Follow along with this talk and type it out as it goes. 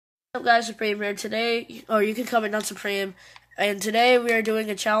What's up, guys? Supreme here. Today, or you can comment on Supreme. And today we are doing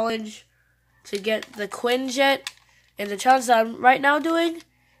a challenge to get the Quinjet. And the challenge that I'm right now doing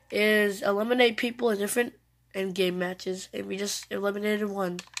is eliminate people in different endgame matches. And we just eliminated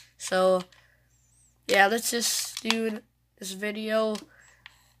one. So, yeah, let's just do this video.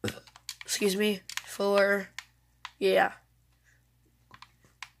 Excuse me. Yeah.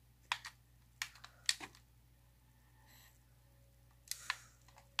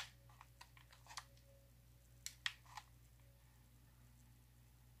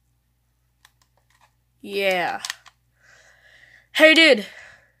 Yeah. Hey, dude.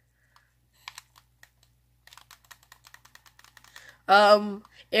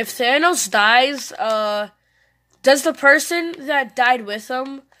 If Thanos dies, does the person that died with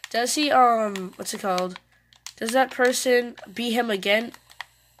him, does he, what's it called? Does that person beat him again?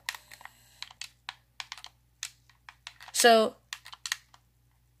 So,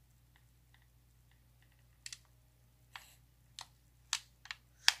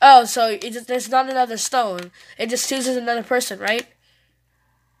 oh, so there's not another stone. It just chooses another person, right?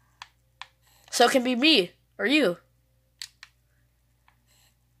 So it can be me or you.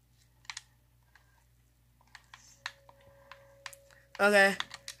 Okay.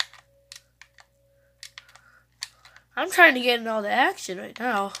 I'm trying to get in all the action right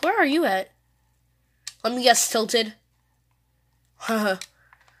now. Where are you at? Let me guess, tilted. Let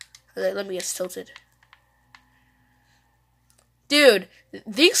me guess, tilted. Dude,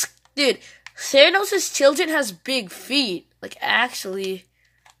 Thanos' children has big feet. Like, actually.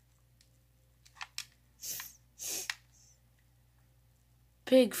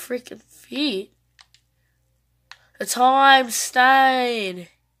 Big freaking feet. It's Einstein.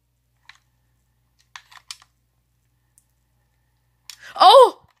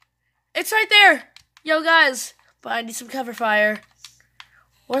 Oh! It's right there! Yo, guys. But I need some cover fire.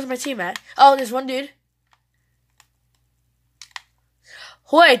 Where's my team at? Oh, there's one dude.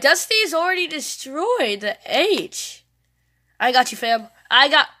 Wait, Dusty's already destroyed the H. I got you, fam. I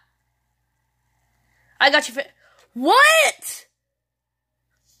got you, fam. What?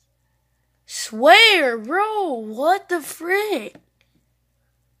 Swear, bro. What the frick?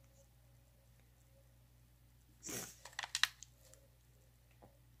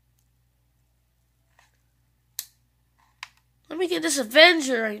 Let me get this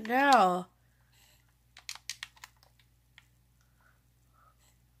Avenger right now.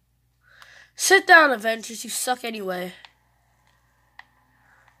 Sit down, Avengers. You suck anyway.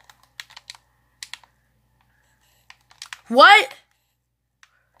 What?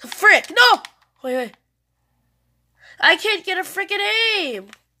 The frick? No! Wait. I can't get a frickin' aim!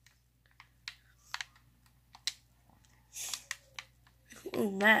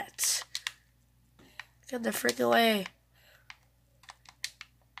 Ooh, Matt. Get the frick away.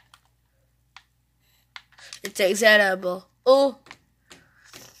 It takes edible. Oh.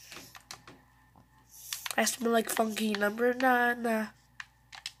 Has to be like funky number 9.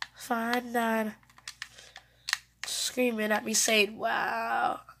 Fine 9. Screaming at me saying,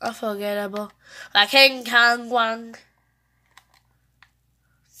 wow, unforgettable. Like King Kong Wang.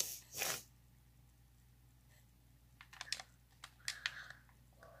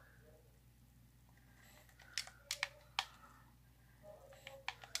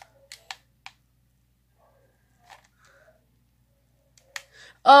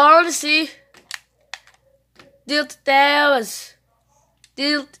 Oh, honestly, deal to Thames.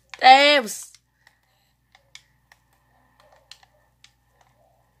 Deal to Thames.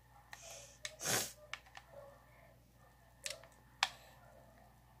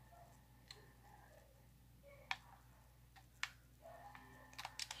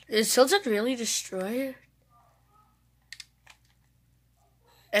 Is Tilted really destroyed?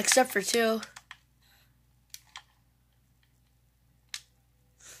 Except for 2.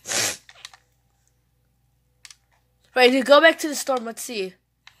 Wait, dude, go back to the storm. Let's see.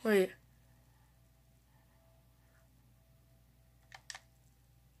 Wait.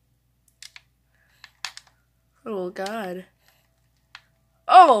 Oh, God.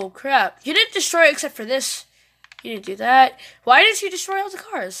 Oh, crap. You didn't destroy it except for this. You didn't do that. Why didn't you destroy all the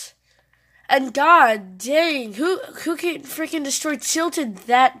cars? And god dang, who can freaking destroy Tilted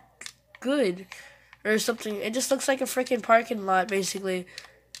that good? Or something. It just looks like a freaking parking lot, basically.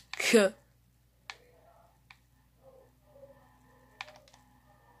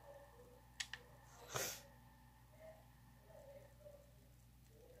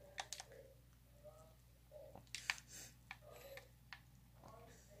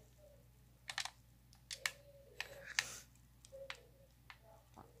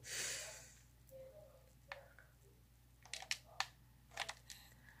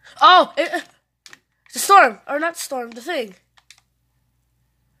 Oh, it's a storm. Or not storm, the thing.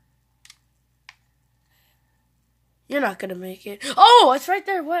 You're not gonna make it. Oh, it's right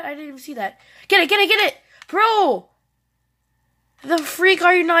there. What? I didn't even see that. Get it, get it, get it! Bro! The freak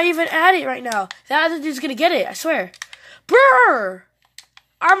are you not even at it right now? That other dude's gonna get it, I swear. Brr!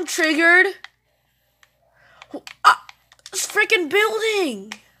 I'm triggered. This freaking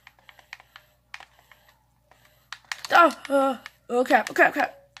building! Oh crap, oh crap,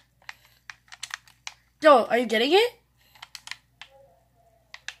 crap. Yo, are you getting it?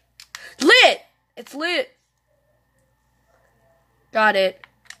 Lit! It's lit. Got it.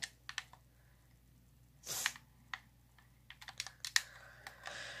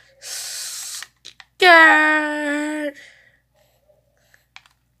 Scared.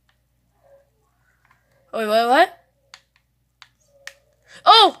 Wait, what?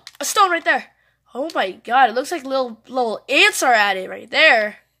 Oh, a stone right there. Oh my god, it looks like little ants are at it right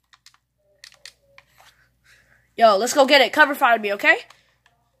there. Yo, let's go get it. Cover fire me, okay?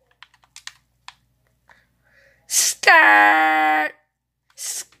 Scared.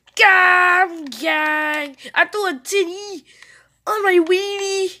 Scam gang. I threw a titty on my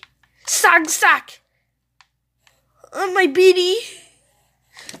weenie. Sack. On my beanie.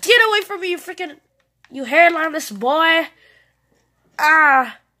 Get away from me, you hairlineless boy.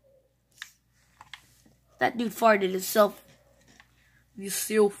 Ah. That dude farted himself.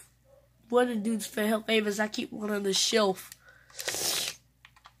 One of the dude's favors, I keep one on the shelf.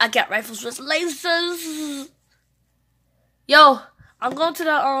 I got rifles with lasers. Yo, I'm going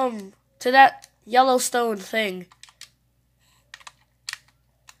to to that Yellowstone thing.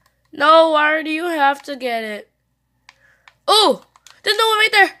 No, why do you have to get it? Oh, there's no one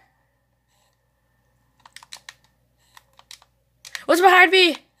right there. What's behind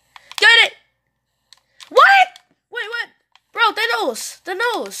me? Get it! What? Wait, what? Bro, the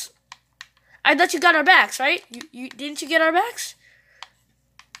nose. I thought you got our backs, right? You didn't you get our backs?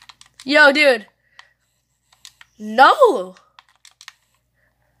 Yo, dude. No.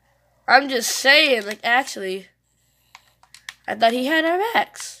 I'm just saying, like, actually, I thought he had our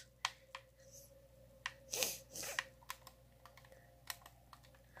backs.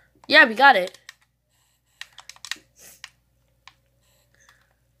 Yeah, we got it.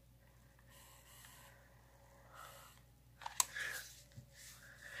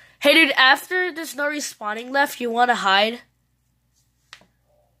 Hey, dude, after there's no respawning left, you want to hide?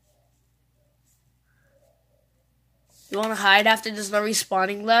 You want to hide after there's no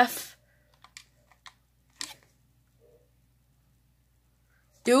respawning left?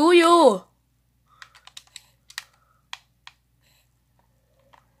 Do you?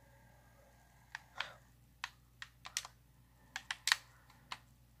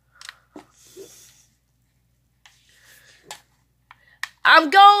 I'm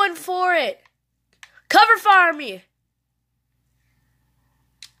going for it. Cover fire me.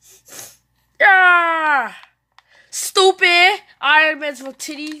 Yeah. Stupid. Iron Man's little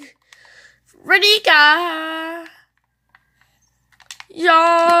titty. Renika.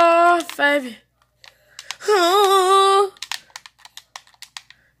 Yeah, baby.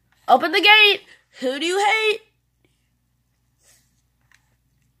 Open the gate. Who do you hate?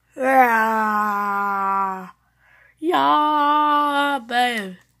 Yeah,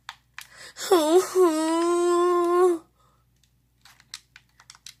 babe.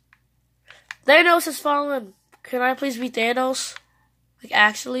 Thanos has fallen. Can I please be Thanos? Like,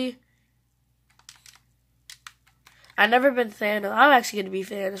 actually? I've never been Thanos. I'm actually gonna be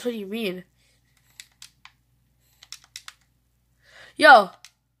Thanos. What do you mean? Yo.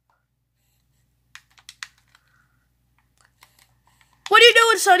 What are you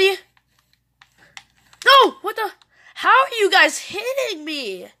doing, Sonny? No! What the? How are you guys hitting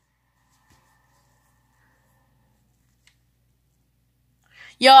me?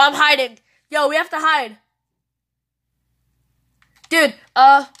 Yo, I'm hiding. Yo, we have to hide. Dude,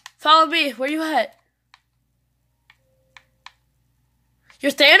 follow me. Where you at?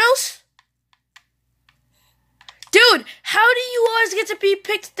 You're Thanos? Dude, how do you always get to be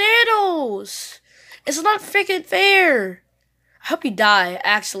picked Thanos? It's not freaking fair. I hope you die,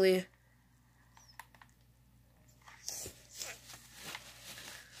 actually.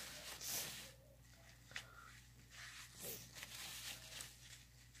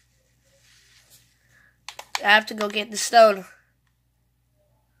 I have to go get the stone.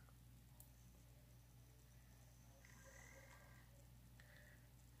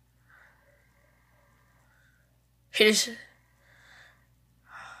 Hit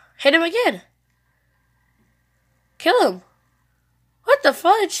him again. Kill him. What the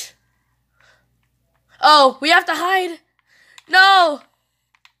fudge? Oh, we have to hide. No.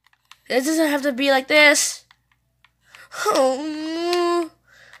 It doesn't have to be like this. I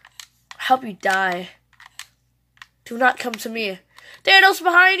hope you die. Do not come to me. Thanos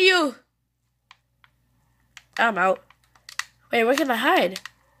behind you! I'm out. Wait, where can I hide?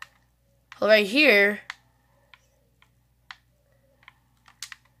 Well, right here.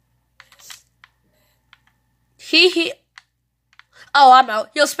 He. Oh, I'm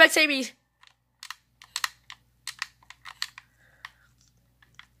out. Yo, spectate me.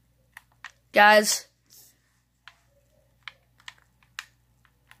 Guys.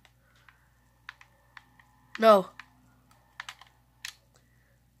 No.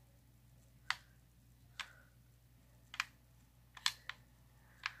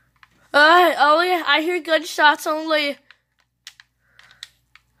 Only I hear gunshots only.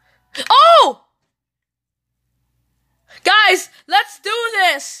 Oh! Guys, let's do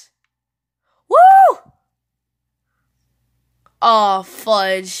this! Woo! Oh,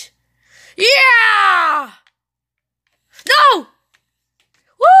 fudge. Yeah! No!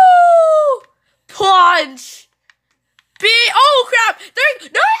 Woo! Punch! Oh, crap!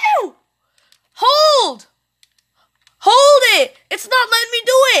 No! Hold! Hold it! It's not letting me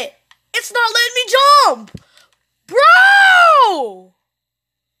do it! It's not letting me jump! Bro!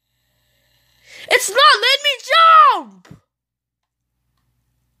 It's not letting me jump!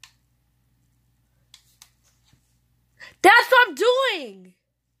 That's what I'm doing!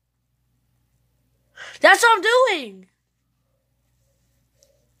 That's what I'm doing!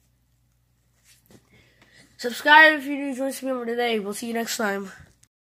 Subscribe if you enjoyed this video today. We'll see you next time.